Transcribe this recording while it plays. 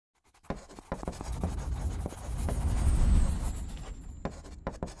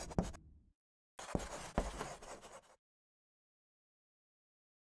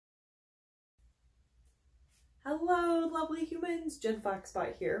Hello, lovely humans! Jen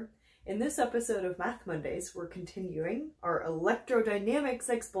Foxbot here. In this episode of Math Mondays, we're continuing our electrodynamics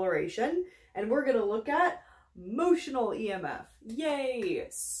exploration, and we're going to look at motional EMF. Yay!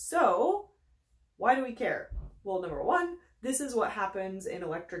 So, why do we care? Well, number one, this is what happens in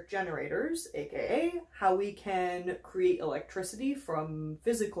electric generators, aka how we can create electricity from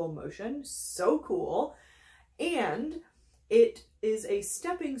physical motion. So cool! And it is a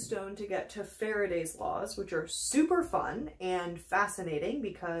stepping stone to get to Faraday's laws, which are super fun and fascinating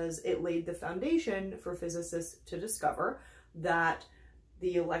because it laid the foundation for physicists to discover that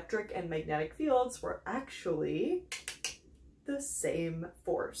the electric and magnetic fields were actually the same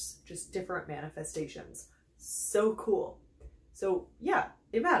force, just different manifestations. So cool. So yeah,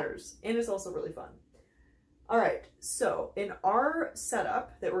 it matters, and it's also really fun. All right, so in our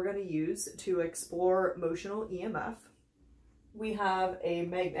setup that we're going to use to explore motional EMF, we have a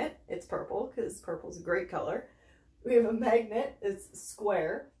magnet. It's purple because purple's a great color. We have a magnet, it's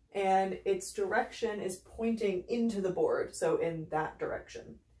square, and its direction is pointing into the board, so in that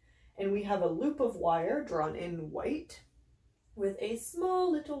direction. And we have a loop of wire drawn in white with a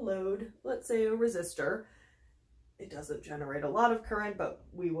small little load, let's say a resistor. It doesn't generate a lot of current, but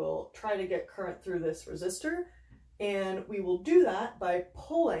we will try to get current through this resistor. And we will do that by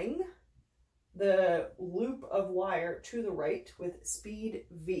pulling the loop of wire to the right with speed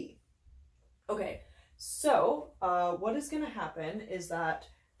V. Okay, so what is going to happen is that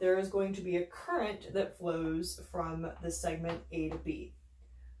there is going to be a current that flows from the segment A to B.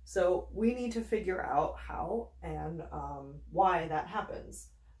 So we need to figure out how and why that happens.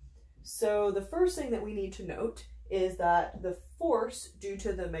 So the first thing that we need to note is that the force due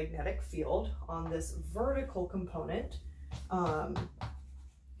to the magnetic field on this vertical component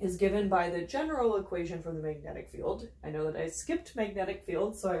is given by the general equation for the magnetic field. I know that I skipped magnetic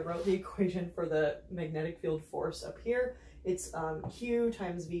field, so I wrote the equation for the magnetic field force up here. It's Q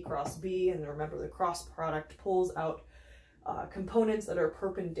times V cross B, and remember the cross product pulls out components that are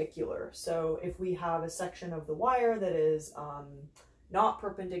perpendicular. So if we have a section of the wire that is not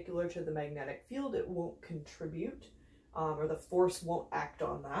perpendicular to the magnetic field, it won't contribute, or the force won't act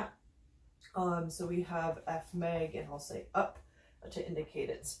on that. So we have F mag, and I'll say up, to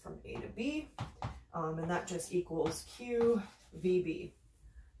indicate it's from A to B, and that just equals Q VB.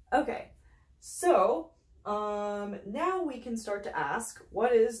 Okay, so now we can start to ask,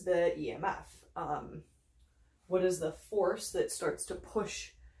 what is the EMF? What is the force that starts to push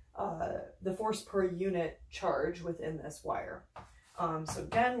the force per unit charge within this wire? So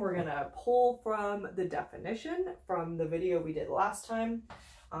again, we're gonna pull from the definition from the video we did last time.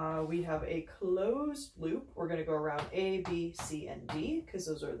 We have a closed loop. We're going to go around A, B, C, and D because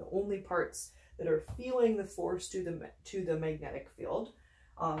those are the only parts that are feeling the force to the magnetic field.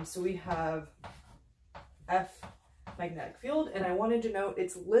 So we have F magnetic field, and I wanted to note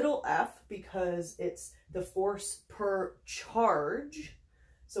it's little f because it's the force per charge.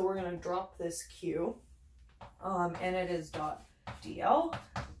 So we're going to drop this Q, and it is dot dl.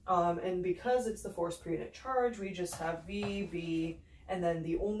 And because it's the force per unit charge, we just have V, B, and then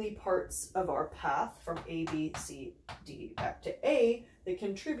the only parts of our path from A, B, C, D back to A that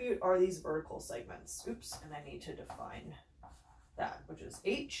contribute are these vertical segments. Oops, and I need to define that, which is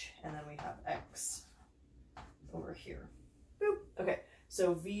H, and then we have X over here. Boop. Okay,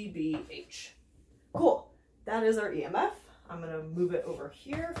 so VBH. Cool, that is our EMF. I'm gonna move it over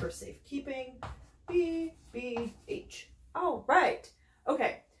here for safekeeping. VBH. All right,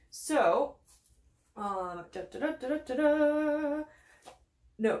 okay, so,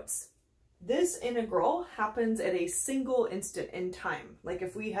 notes. This integral happens at a single instant in time. Like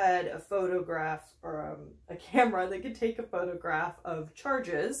if we had a photograph or a camera that could take a photograph of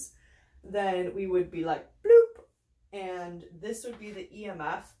charges, then we would be like bloop, and this would be the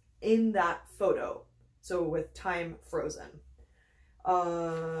EMF in that photo. So with time frozen.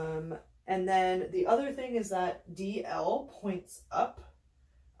 And then the other thing is that DL points up.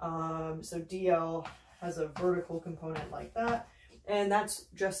 So DL has a vertical component like that. And that's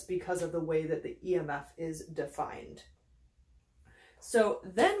just because of the way that the EMF is defined. So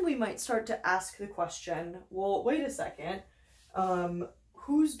then we might start to ask the question, well, wait a second,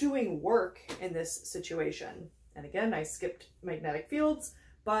 who's doing work in this situation? And again, I skipped magnetic fields,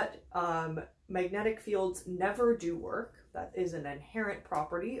 but magnetic fields never do work. That is an inherent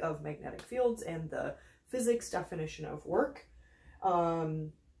property of magnetic fields and the physics definition of work.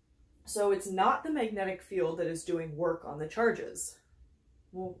 So it's not the magnetic field that is doing work on the charges.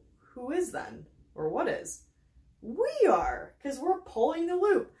 Well, who is then? Or what is? We are, because we're pulling the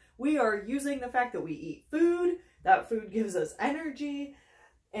loop. We are using the fact that we eat food, that food gives us energy,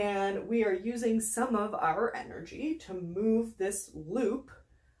 And we are using some of our energy to move this loop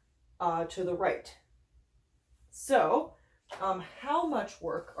to the right. So, how much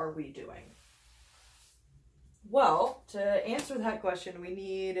work are we doing? Well, to answer that question, we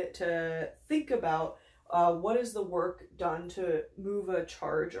need to think about what is the work done to move a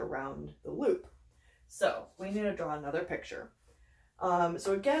charge around the loop. So we need to draw another picture.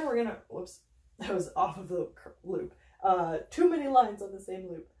 So again, we're gonna, whoops, that was off of the loop. Too many lines on the same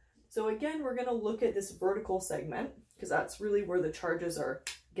loop. So again, we're gonna look at this vertical segment because that's really where the charges are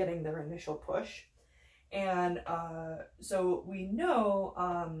getting their initial push. And so we know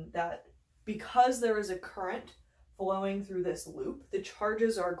that because there is a current flowing through this loop, the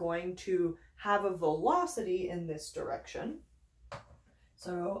charges are going to have a velocity in this direction.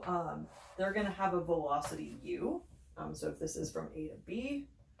 So they're going to have a velocity u. So if this is from A to B,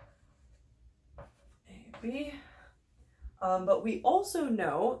 but we also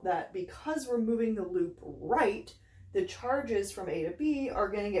know that because we're moving the loop right, the charges from A to B are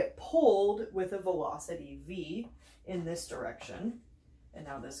going to get pulled with a velocity v in this direction. And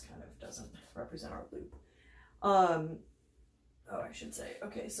now this kind of doesn't represent our loop. Oh, I should say,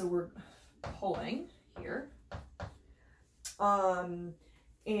 okay, so we're pulling here. And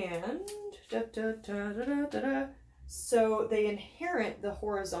so they inherit the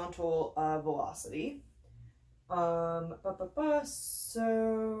horizontal velocity.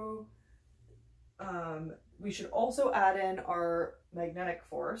 So we should also add in our magnetic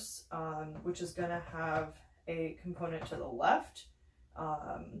force, which is going to have a component to the left,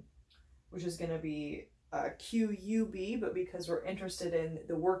 which is going to be QUB, but because we're interested in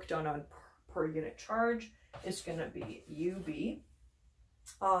the work done on per unit charge, it's going to be UB.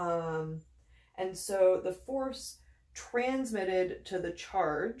 And so the force transmitted to the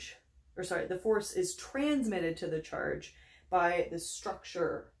charge, or sorry, the force is transmitted to the charge by the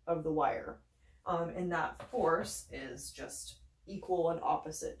structure of the wire. And that force is just equal and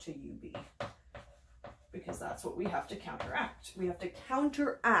opposite to UB, because that's what we have to counteract. We have to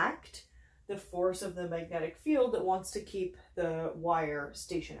counteract the force of the magnetic field that wants to keep the wire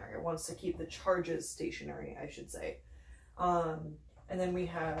stationary, or wants to keep the charges stationary, I should say. And then we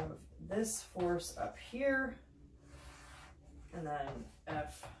have this force up here, and then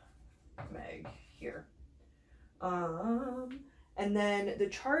F mag here. And then the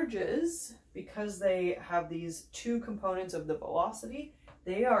charges, because they have these two components of the velocity,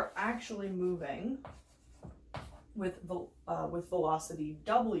 they are actually moving with velocity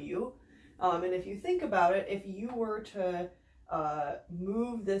W. And if you think about it, if you were to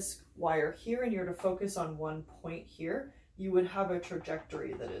move this wire here and you're to focus on one point here, you would have a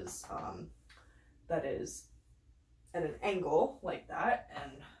trajectory that is at an angle like that.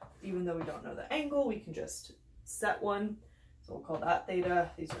 And even though we don't know the angle, we can just set one. So we'll call that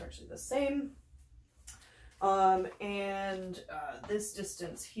theta. These are actually the same. This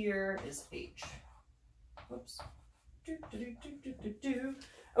distance here is h. Whoops.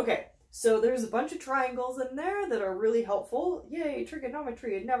 Okay, so there's a bunch of triangles in there that are really helpful. Yay,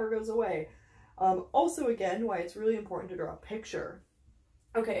 trigonometry, it never goes away. Also, again, why it's really important to draw a picture.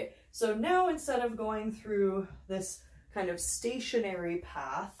 Okay, so now instead of going through this kind of stationary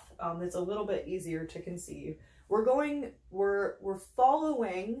path that's a little bit easier to conceive, we're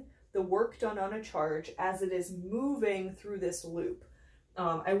following the work done on a charge as it is moving through this loop.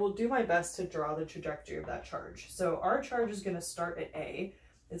 I will do my best to draw the trajectory of that charge. So our charge is going to start at A.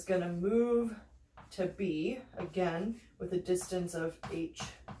 It's going to move to B, again, with a distance of h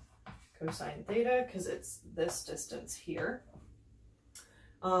cosine theta, because it's this distance here.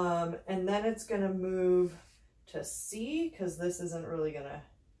 And then it's going to move to C, because this isn't really going to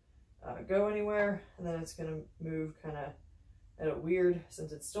go anywhere. And then it's going to move kind of at a weird,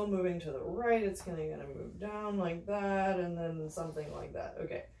 since it's still moving to the right, it's going to move down like that, and then something like that.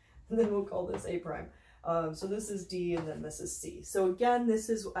 Okay, and then we'll call this A prime. So this is D, and then this is C. So again, this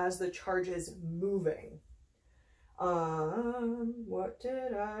is as the charge is moving. What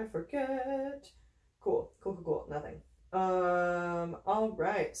did I forget? Cool, nothing. All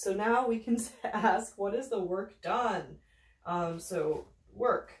right, so now we can ask, what is the work done? So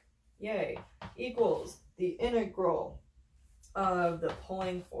work, yay, equals the integral of the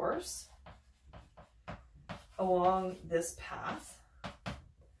pulling force along this path,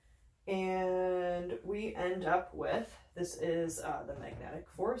 and we end up with, this is the magnetic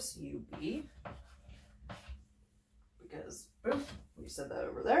force, UB, because boom, we said that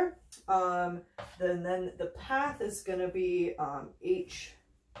over there. Then the path is going to be h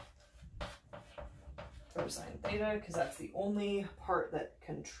cosine theta, because that's the only part that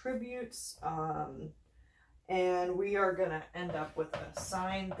contributes. and we are going to end up with a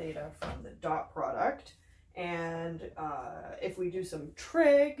sine theta from the dot product. And if we do some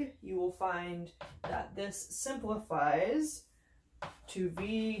trig, you will find that this simplifies to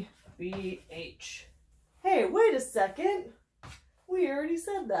VBH. Hey, wait a second. We already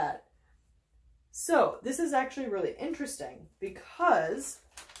said that. So this is actually really interesting because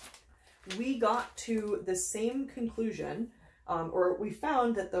we got to the same conclusion, or we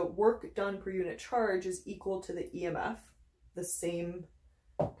found that the work done per unit charge is equal to the EMF, the same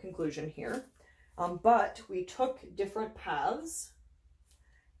conclusion here. But we took different paths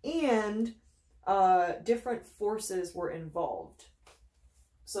and different forces were involved.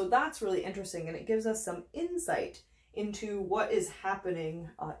 So that's really interesting, and it gives us some insight into what is happening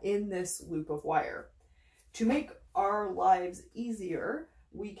in this loop of wire. To make our lives easier,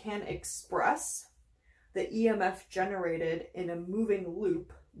 we can express the EMF generated in a moving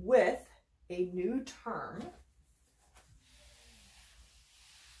loop with a new term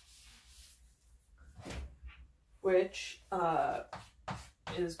which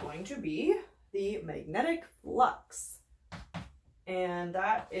is going to be the magnetic flux. And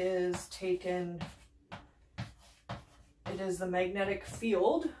that is taken, it is the magnetic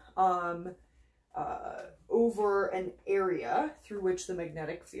field over an area through which the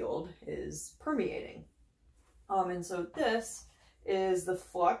magnetic field is permeating. And so this is the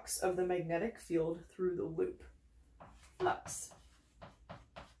flux of the magnetic field through the loop. Flux.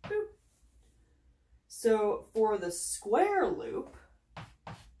 Boop. So for the square loop,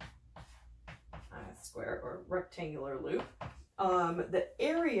 square or rectangular loop, the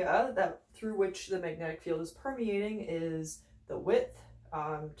area that through which the magnetic field is permeating is the width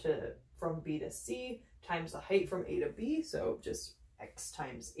from B to C times the height from A to B, so just x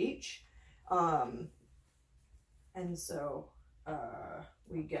times h. And so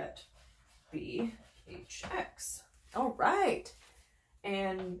we get BHX. All right.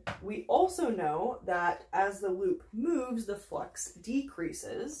 And we also know that as the loop moves, the flux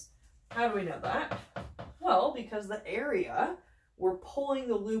decreases. How do we know that? Well, because the area, we're pulling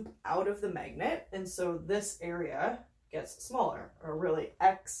the loop out of the magnet, and so this area gets smaller, or really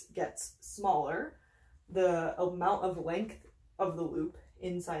x gets smaller. The amount of length of the loop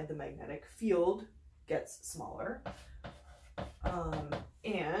inside the magnetic field gets smaller.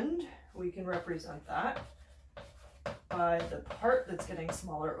 And we can represent that by the part that's getting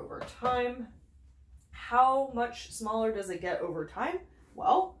smaller over time. How much smaller does it get over time?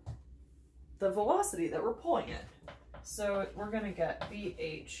 Well, the velocity that we're pulling it. So we're going to get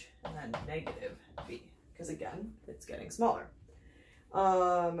BH and then negative V, because again, it's getting smaller.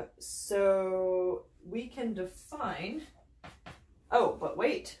 So we can define, oh, but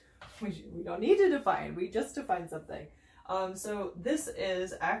wait, we don't need to define, we just defined something. So this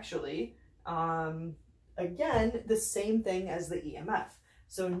is actually, again, the same thing as the EMF.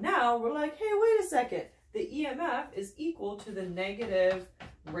 So now we're like, hey, wait a second. The EMF is equal to the negative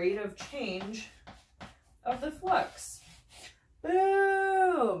rate of change of the flux.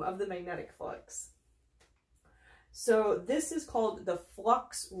 Boom! Of the magnetic flux. So this is called the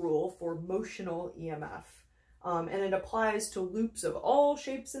flux rule for motional EMF. And it applies to loops of all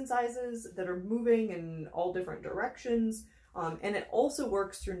shapes and sizes that are moving in all different directions. And it also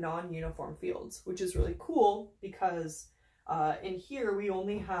works through non-uniform fields, which is really cool because in here we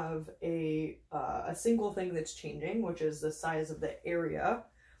only have a single thing that's changing, which is the size of the area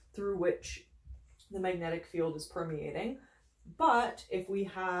through which the magnetic field is permeating. But if we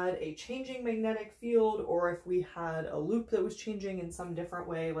had a changing magnetic field, or if we had a loop that was changing in some different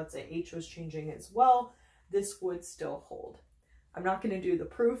way, let's say H was changing as well, this would still hold. I'm not going to do the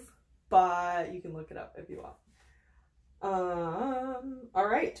proof, but you can look it up if you want. All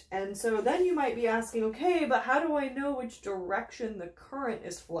right. And so then you might be asking, okay, but how do I know which direction the current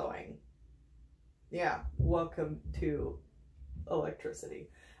is flowing? Yeah, welcome to electricity.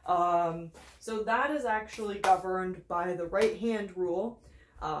 So that is actually governed by the right-hand rule,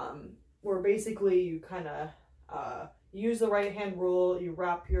 where basically you kind of use the right-hand rule, you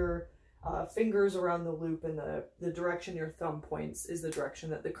wrap your fingers around the loop, and the direction your thumb points is the direction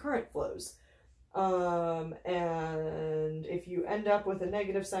that the current flows. And if you end up with a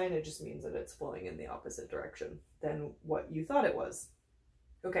negative sign, it just means that it's flowing in the opposite direction than what you thought it was.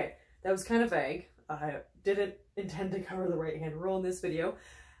 Okay, that was kind of vague. I didn't intend to cover the right-hand rule in this video,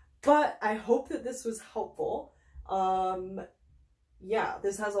 but I hope that this was helpful. Yeah,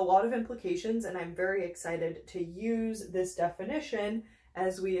 this has a lot of implications, and I'm very excited to use this definition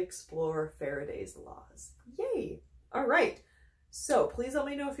as we explore Faraday's laws. Yay! All right, so please let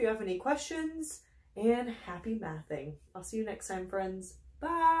me know if you have any questions, and happy mathing. I'll see you next time, friends.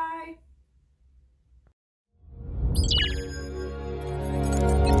 Bye!